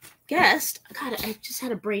guest. God, I just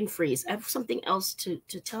had a brain freeze. I have something else to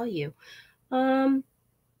tell you.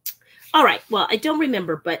 All right. Well, I don't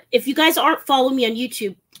remember, but if you guys aren't following me on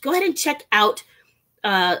YouTube, go ahead and check out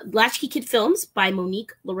Latchkey Kid Films by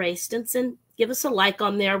Monique LeRae Stinson. Give us a like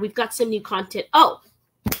on there. We've got some new content. Oh,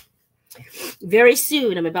 very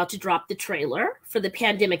soon I'm about to drop the trailer for the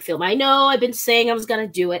pandemic film. I know I've been saying I was going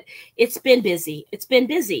to do it. It's been busy.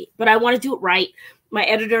 But I want to do it right. My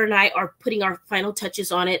editor and I are putting our final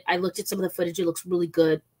touches on it. I looked at some of the footage. It looks really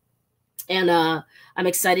good. And I'm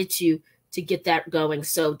excited to get that going.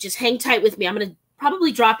 So just hang tight with me. I'm going to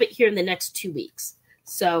probably drop it here in the next 2 weeks.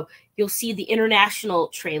 So you'll see the international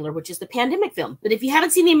trailer, which is the pandemic film. But if you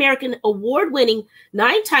haven't seen the American award-winning,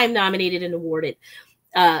 9-time nominated and awarded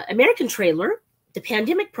American trailer, the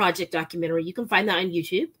Pandemic Project documentary, you can find that on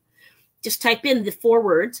YouTube. Just type in the 4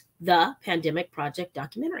 words, the Pandemic Project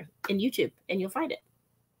documentary in YouTube, and you'll find it.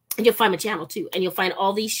 And you'll find my channel too. And you'll find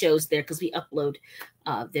all these shows there because we upload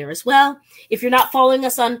there as well. If you're not following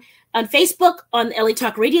us on Facebook, on the LA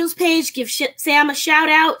Talk Radio's page, give Sam a shout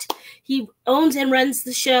out. He owns and runs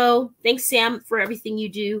the show. Thanks, Sam, for everything you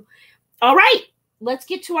do. All right, let's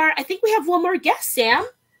get to I think we have one more guest, Sam.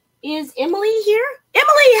 Is Emily here?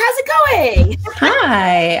 Emily, how's it going?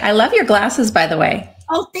 Hi, I love your glasses, by the way.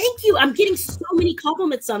 Oh, thank you. I'm getting so many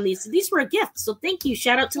compliments on these. These were a gift, so thank you.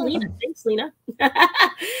 Shout out to Lena. Thanks, Lena.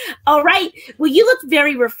 All right. Well, you look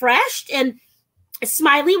very refreshed and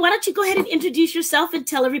smiley. Why don't you go ahead and introduce yourself and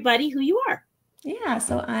tell everybody who you are? Yeah,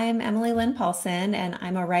 so I'm Emily Lynn Paulson, and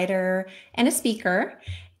I'm a writer and a speaker,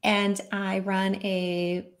 and I run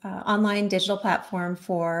a online digital platform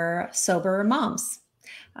for sober moms.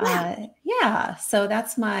 Wow. Yeah, so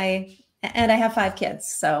that's and I have 5 kids.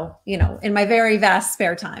 So, in my very vast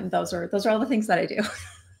spare time, those are all the things that I do.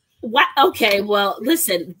 What? Okay. Well,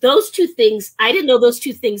 listen, those 2 things, I didn't know those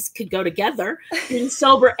 2 things could go together, being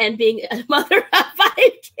sober and being a mother of 5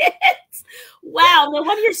 kids. Wow. No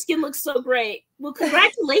wonder your skin looks so great. Well,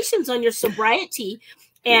 congratulations on your sobriety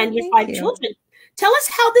and your 5 children. Tell us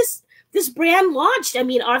how this brand launched. I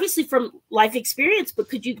mean, obviously from life experience, but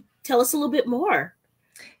could you tell us a little bit more?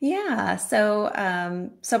 Yeah. So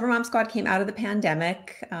Sober Mom Squad came out of the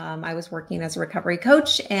pandemic. I was working as a recovery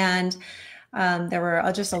coach, and there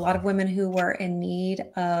were just a lot of women who were in need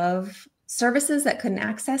of services that couldn't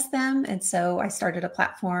access them. And so I started a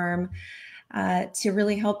platform to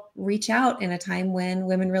really help reach out in a time when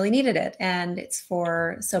women really needed it. And it's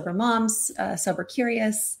for sober moms, sober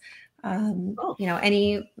curious,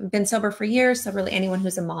 been sober for years. So really anyone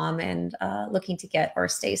who's a mom and looking to get or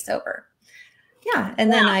stay sober. Yeah.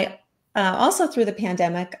 And then I also through the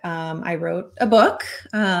pandemic, I wrote a book.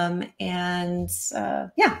 So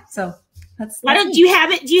why don't you have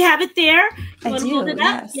it? Do you have it there? You I do. Hold it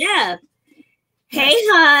up? Yes. Yeah. Hey,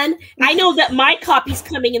 hon. I know that my copy's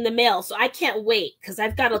coming in the mail, so I can't wait because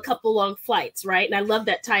I've got a couple long flights, right? And I love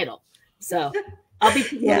that title. So I'll be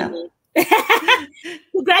promoting it.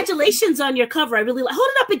 Congratulations on your cover. I really hold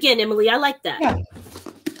it up again, Emily. I like that. Yeah.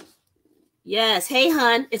 Yes. Hey,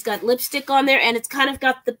 hon. It's got lipstick on there, and it's kind of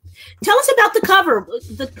got tell us about the cover,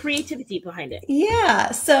 the creativity behind it.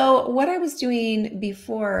 Yeah. So what I was doing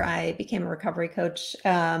before I became a recovery coach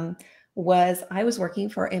was I was working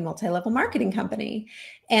for a multi-level marketing company.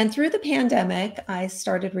 And through the pandemic, I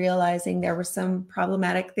started realizing there were some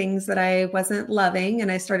problematic things that I wasn't loving.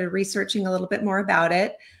 And I started researching a little bit more about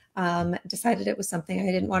it. Decided it was something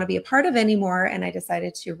I didn't want to be a part of anymore. And I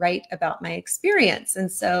decided to write about my experience.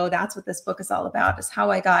 And so that's what this book is all about, is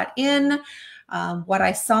how I got in, what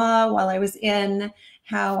I saw while I was in,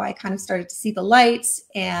 how I kind of started to see the light,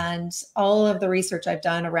 and all of the research I've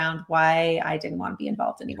done around why I didn't want to be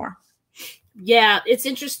involved anymore. Yeah, it's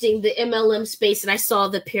interesting, the MLM space, and I saw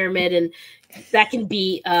the pyramid, and that can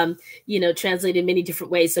be, translated in many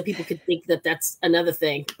different ways. So people could think that that's another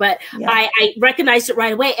thing, but yeah. I recognized it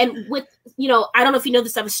right away. And with, I don't know if you know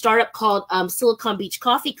this, I have a startup called Silicon Beach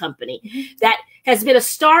Coffee Company that has been a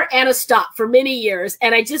start and a stop for many years.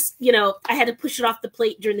 And I just, I had to push it off the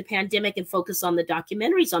plate during the pandemic and focus on the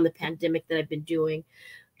documentaries on the pandemic that I've been doing.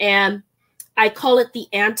 And I call it the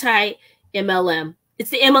anti-MLM. It's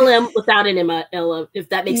the MLM without an MLM, if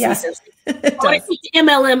that makes any sense. I want to take the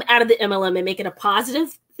MLM out of the MLM and make it a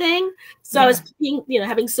positive thing. So I was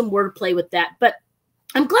having some wordplay with that. But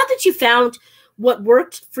I'm glad that you found what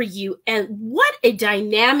worked for you. And what a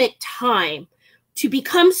dynamic time to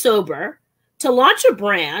become sober, to launch a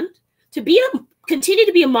brand, to continue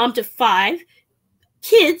to be a mom to 5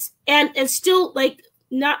 kids, and still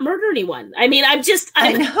not murder anyone. I mean, I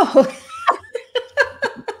know.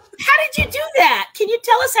 How did you do that? Can you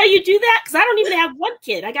tell us how you do that? Because I don't even have 1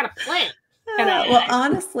 kid. I got a plan. Well,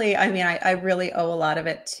 honestly, I mean, I really owe a lot of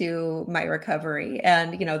it to my recovery.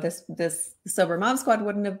 And, you know, this Sober Mom Squad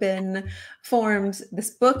wouldn't have been formed.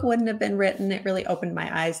 This book wouldn't have been written. It really opened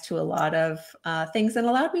my eyes to a lot of things and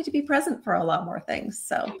allowed me to be present for a lot more things.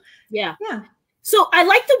 So, yeah. Yeah. So I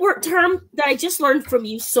like the word term that I just learned from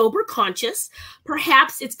you, sober conscious.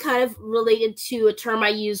 Perhaps it's kind of related to a term I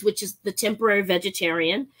use, which is the temporary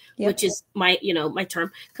vegetarian, which is my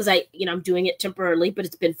term, because I'm doing it temporarily, but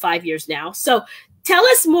it's been 5 years now. So tell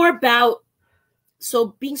us more about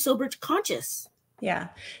being sober conscious. Yeah.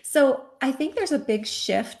 So I think there's a big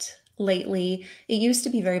shift lately. It used to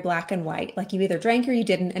be very black and white, like you either drank or you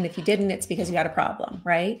didn't. And if you didn't, it's because you had a problem,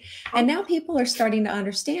 right? And now people are starting to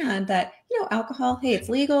understand that, alcohol, hey, it's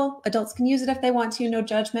legal. Adults can use it if they want to, no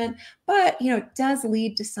judgment. But, it does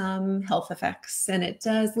lead to some health effects, and it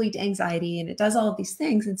does lead to anxiety, and it does all of these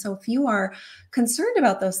things. And so if you are concerned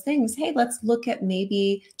about those things, hey, let's look at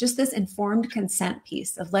maybe just this informed consent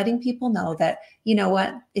piece of letting people know that, you know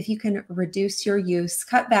what, if you can reduce your use,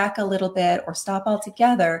 cut back a little bit, or stop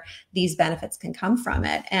altogether, these benefits can come from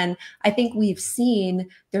it. And I think we've seen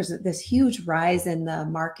there's this huge rise in the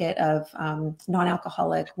market of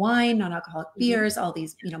non-alcoholic wine, non-alcoholic beers, all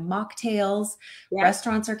these, mocktails. Yeah.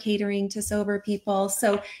 Restaurants are catering to sober people.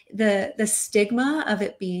 So the stigma of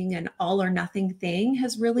it being an all or nothing thing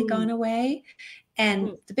has really gone away.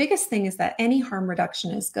 And the biggest thing is that any harm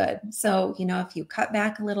reduction is good. So, if you cut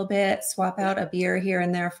back a little bit, swap out a beer here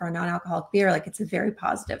and there for a non-alcoholic beer, like it's a very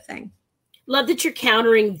positive thing. Love that you're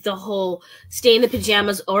countering the whole stay in the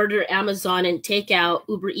pajamas, order Amazon and take out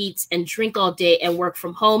Uber Eats and drink all day and work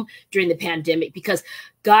from home during the pandemic, because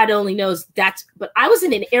God only knows but I was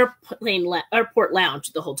in an airport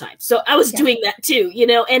lounge the whole time. So I was doing that too,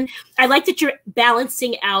 and I like that you're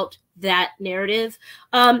balancing out that narrative.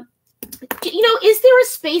 Is there a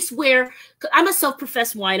space where I'm a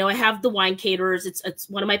self-professed wino? I have the wine caterers. It's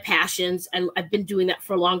one of my passions. I've been doing that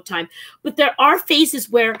for a long time, but there are phases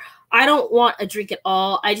where I don't want a drink at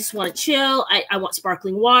all. I just want to chill. I want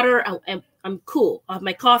sparkling water. I'm cool. I have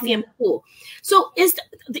my coffee. I'm cool. So is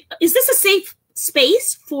this a safe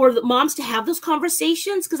space for the moms to have those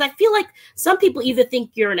conversations? Because I feel like some people either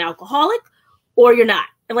think you're an alcoholic or you're not.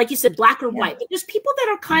 And like you said, black or white. But there's people that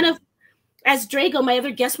are kind of, as Drago, my other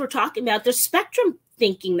guests were talking about, there's spectrum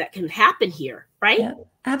thinking that can happen here, right? Yeah,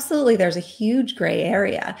 absolutely. There's a huge gray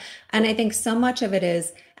area. And I think so much of it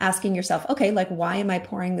is asking yourself, okay, like, why am I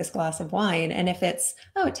pouring this glass of wine? And if it's,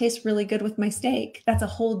 oh, it tastes really good with my steak, that's a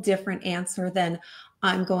whole different answer than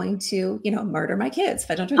I'm going to, murder my kids if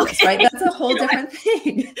I don't do this, right? That's a whole different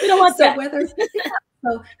thing. You don't want that.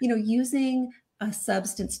 So, using a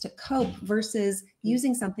substance to cope versus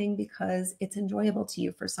using something because it's enjoyable to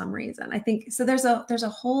you for some reason. I think so there's a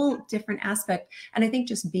whole different aspect. And I think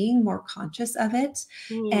just being more conscious of it.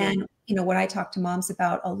 And, what I talk to moms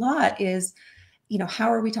about a lot is,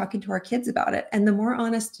 how are we talking to our kids about it? And the more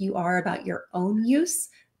honest you are about your own use,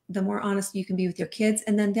 the more honest you can be with your kids.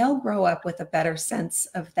 And then they'll grow up with a better sense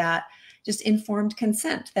of that, just informed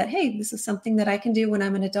consent that, hey, this is something that I can do when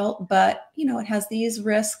I'm an adult, but it has these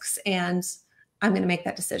risks and I'm going to make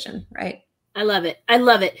that decision, right? I love it. I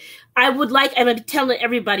love it. I'm telling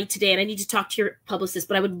everybody today, and I need to talk to your publicist,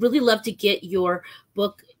 but I would really love to get your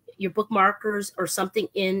bookmarkers or something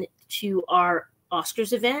into our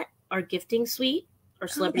Oscars event, our gifting suite, our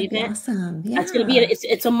celebrity event. Awesome. Yeah. That's going to be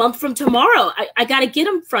it's a month from tomorrow. I got to get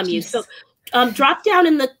them from you. So drop down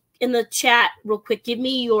in the chat real quick. Give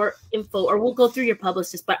me your info, or we'll go through your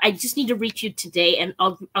publicist. But I just need to reach you today, and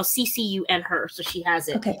I'll CC you and her so she has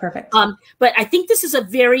it. Okay, perfect. But I think this is a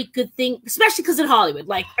very good thing, especially because in Hollywood,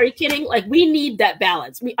 like, are you kidding? Like, we need that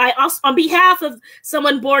balance. I also, on behalf of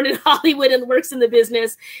someone born in Hollywood and works in the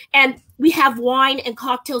business, and we have wine and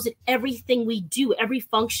cocktails at everything we do, every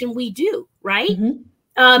function we do, right?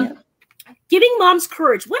 Giving moms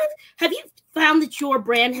courage. Have you found that your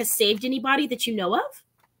brand has saved anybody that you know of?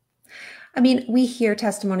 I mean, we hear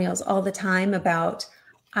testimonials all the time about,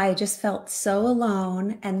 I just felt so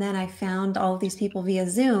alone. And then I found all of these people via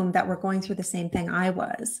Zoom that were going through the same thing I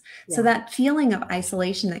was. Yeah. So that feeling of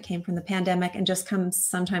isolation that came from the pandemic and just comes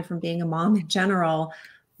sometime from being a mom in general,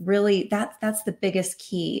 really, that's the biggest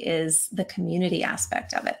key, is the community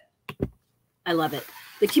aspect of it. I love it.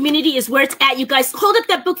 The community is where it's at. You guys, hold up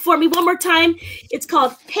that book for me one more time. It's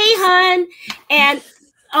called Hey Hun. And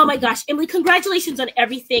oh my gosh, Emily, congratulations on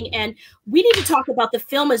everything. And we need to talk about the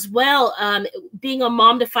film as well. Being a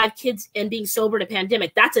mom to 5 kids and being sober in a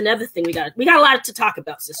pandemic. That's another thing we got a lot to talk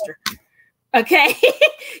about, sister. Okay.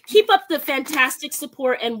 Keep up the fantastic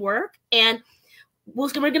support and work. And we're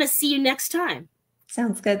going to see you next time.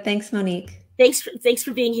 Sounds good. Thanks, Monique. Thanks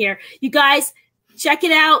for being here. You guys, check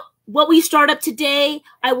it out. what we start up today.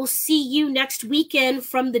 I will see you next weekend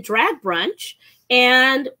from the Drag Brunch,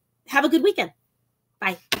 and have a good weekend.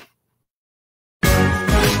 Bye.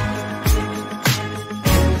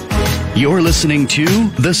 You're listening to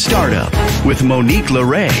The Startup with Monique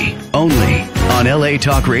LeRae, only on LA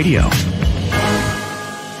Talk Radio.